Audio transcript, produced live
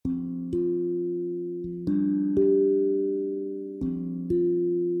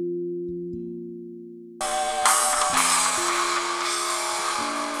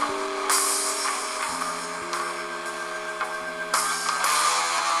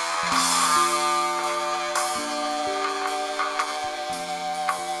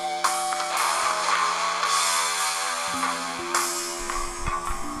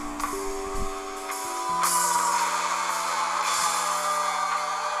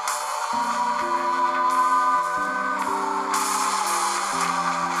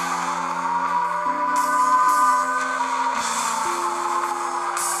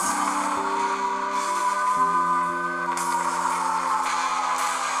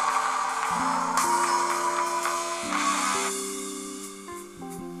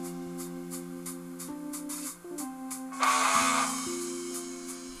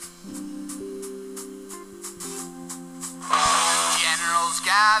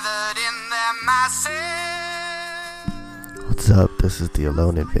What's up? This is the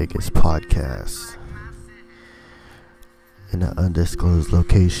Alone in Vegas podcast. In an undisclosed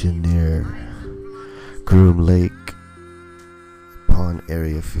location near Groom Lake upon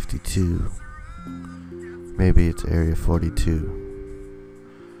Area 52. Maybe it's Area 42.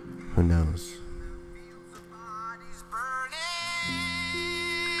 Who knows?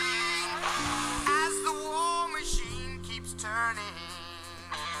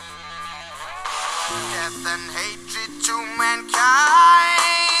 Death and hatred to mankind,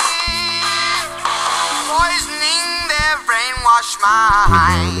 poisoning their brainwashed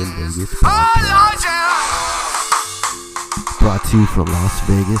minds. Brought to you from Las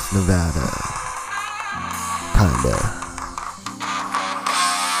Vegas, Nevada. Kinda.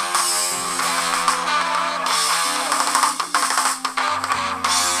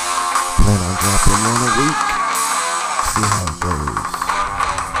 Plan on dropping one a week. See how it goes.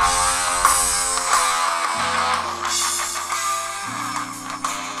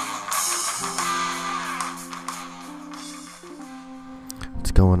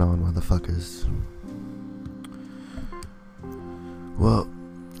 What's going on, motherfuckers? Well,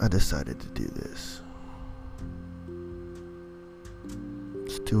 I decided to do this.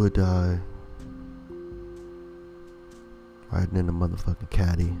 It's do or die. Riding in a motherfucking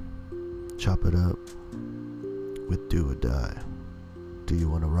caddy. Chop it up with do or die. Do you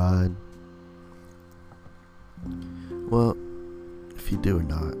want to ride? Well, if you do or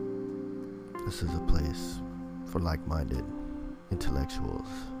not, this is a place for like-minded intellectuals,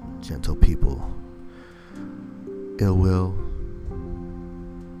 gentle people, ill will.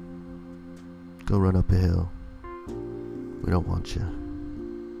 Go run up a hill. We don't want you.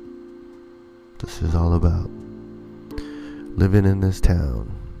 This is all about living in this town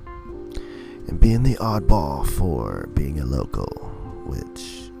and being the oddball for being a local,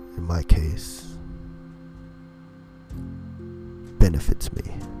 which in my case benefits me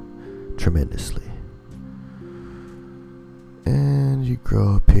tremendously. And you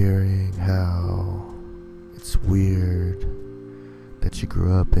grow up hearing how it's weird that you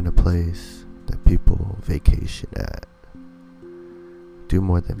grew up in a place that people vacation at. Do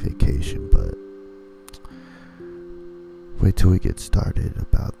more than vacation, but wait till we get started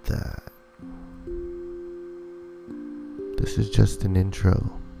about that. This is just an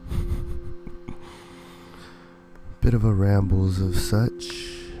intro. Bit of a rambles of such.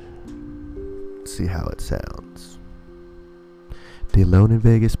 See how it sounds. The Alone in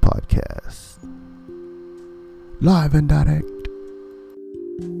Vegas podcast. Live and direct.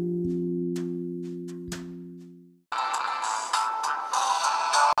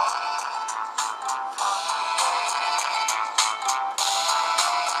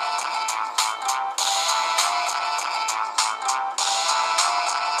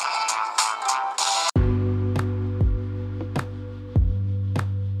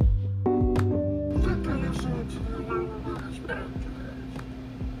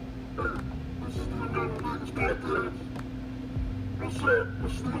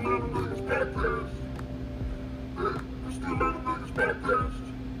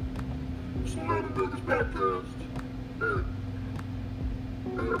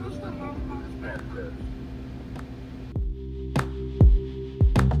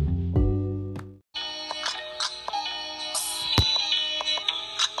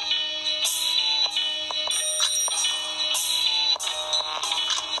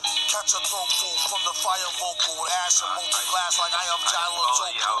 Catch a throatful from the fire vocal with ash and molten glass like I am Jalo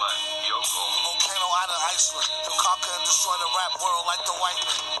Joko. The volcano out of Iceland, he'll conquer and destroy the rap world like the white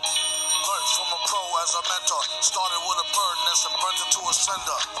man. Learned from a pro as a mentor, started with a bird nest and burnt it to a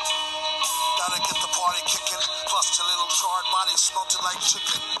cinder. Gotta get the party kicking, plus your little charred body smelted like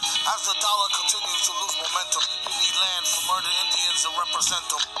chicken. As the dollar continues to lose momentum, you need land for murdered Indians to represent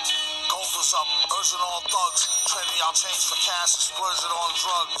them. Gold is up, urging all thugs, trading out change for cash and splurging on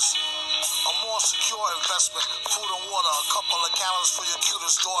drugs. A more secure investment, food and water, a couple of gallons for your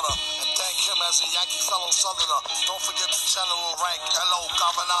cutest daughter. And thank him as a Yankee fellow Southerner. Don't forget the general rank, hello,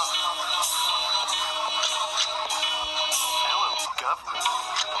 governor. Hello, governor.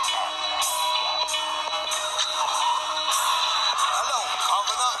 Hello,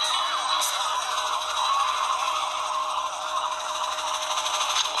 governor.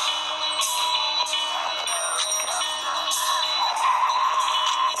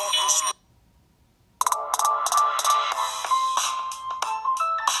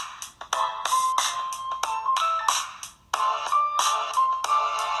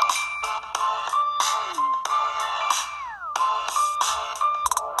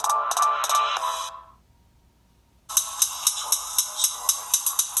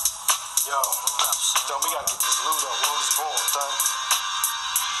 Yo, we gotta get this loot up. What was born, son?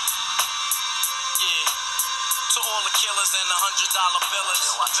 Yeah. To all the killers and the $100 billers.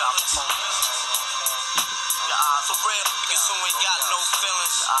 Your eyes for real, because who ain't got no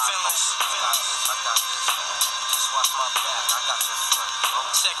feelings. I got this. Just watch my back. I got your front.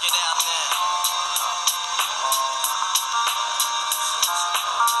 Check it out now.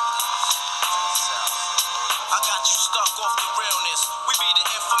 I got you stuck off the realness. We be the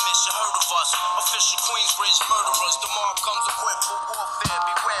infamous, you heard of us. Official Queensbridge murderers. Tomorrow comes equipped for warfare.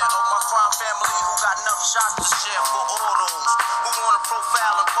 Beware of my crime family who got enough shots to share for all those who wanna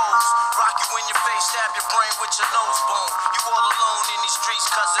profile and pose. Rock you in your face, stab your brain with your nose bone. You all alone in these streets,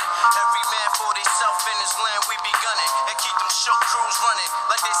 cousin. Every man for theyself in his land, we be gunning. And keep them shook crews running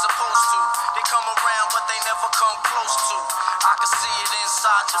like they supposed to. They come around, but they never come close to. I can see it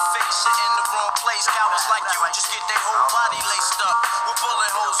inside your face, you're in the wrong place. Cowards like you just get their whole body laced up with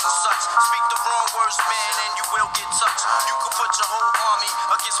bullet holes and such. Speak the wrong words, man, and you will get touched. You could put your whole army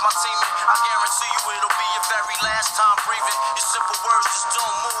against my team, and I guarantee you it'll be your very last time breathing. Your simple words just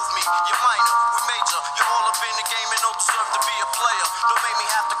don't move me. You're minor, we major. You're all up in the game and don't deserve to be a player. Don't make me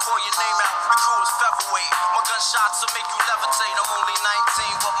have to call your name out. Your crew is featherweight. My gunshots will make you levitate. I'm only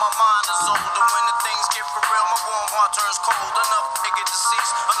 19, but my mind is older. When the things get for real, my warm heart turns cold. Enough nigga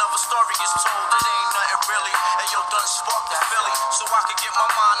deceased, another story gets told. It ain't nothing really. And yo, done sparked the Philly, so I can get my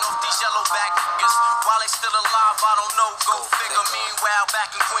mind off these yellowback niggas. While they still alive, I don't know, go figure. Meanwhile,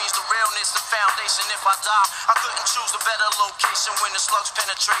 back in Queens, the realness, the foundation. If I die, I couldn't choose a better location. When the slugs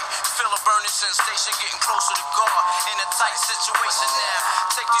penetrate, feel a burning sensation, getting closer to God in a tight situation now.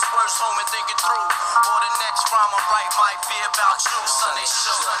 Take these words home and think it through, or the next rhyme I write might be about you. Son, they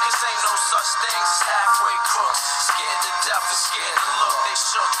shook, cause ain't no such thing as halfway crooks. Scared to death and scared to look, they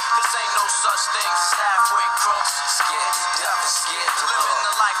shook, cause ain't no such thing as halfway crooks. Scared to death and scared to look. Living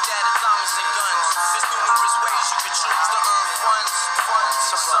the life that is diamonds and guns. There's numerous ways you can choose to earn funds.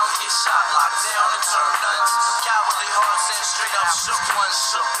 Some get shot, locked down and turn nuns. Cowardly hearts and straight up shook ones.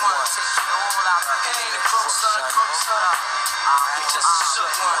 Take it all out. It ain't a crook, son. We just a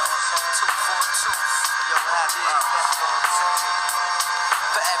shook one. 242. Yo,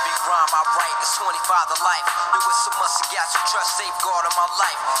 for every rhyme I write, it's 25 to life. There was so much I got you trust, safeguard in my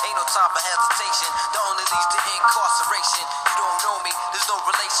life. Ain't no time for hesitation, that only leads to incarceration. You don't know me, there's no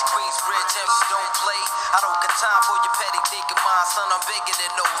relation. Queensbridge, and we don't play. I don't got time for your petty thinking, mind, son, I'm bigger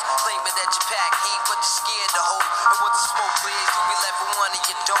than those. Claiming that you pack heat, but you're scared to hold. And with the smoke clears, you be left with one in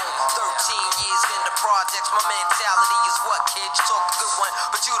your dome. 13 years in the projects, my mentality is what, kid? You talk a good one,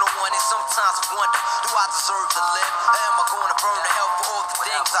 but you don't want it. Sometimes I wonder, do I deserve to live? Or am I gonna burn to hell for all the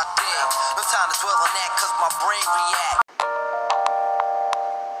things I did? No time to dwell on that, cause my brain react.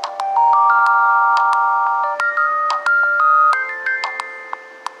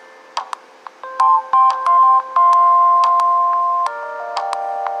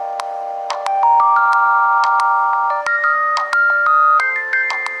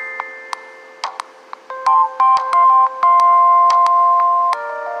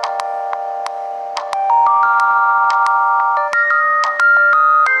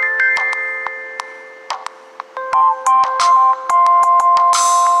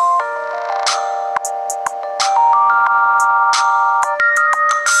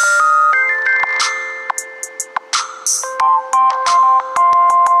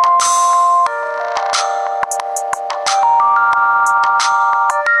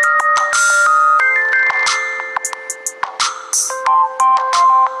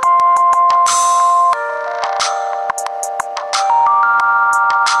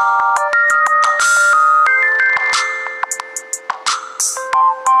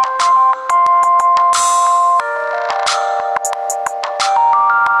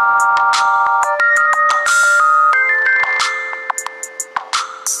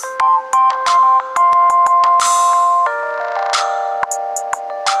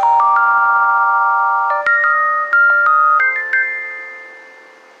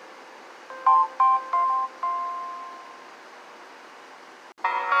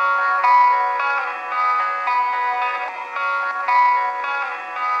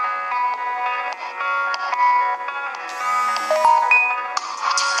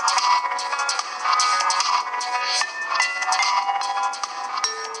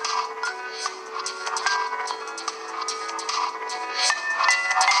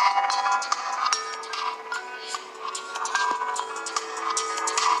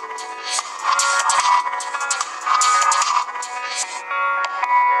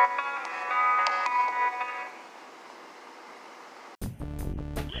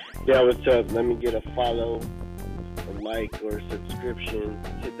 Yeah, what's up? Let me get a follow, a like or subscription,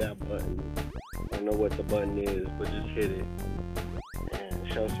 hit that button. I don't know what the button is, but just hit it.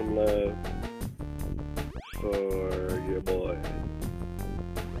 And show some love for your boy.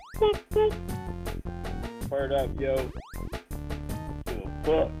 Word up, yo. Give a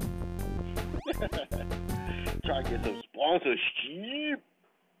fuck. Try to get some sponsorship.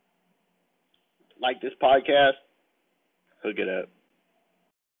 Like this podcast? Hook it up.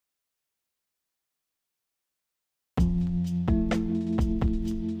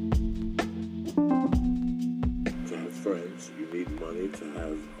 To have friends, you need money. To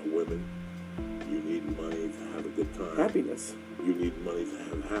have women, you need money to have a good time. Happiness. You need money to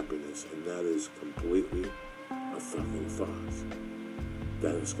have happiness, and that is completely a fucking farce.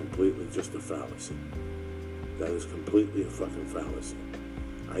 That is completely just a fallacy. That is completely a fucking fallacy.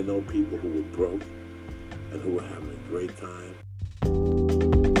 I know people who were broke and who were having a great time.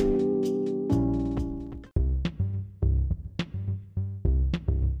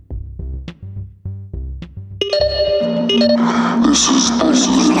 This is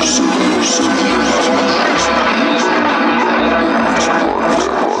exclusive.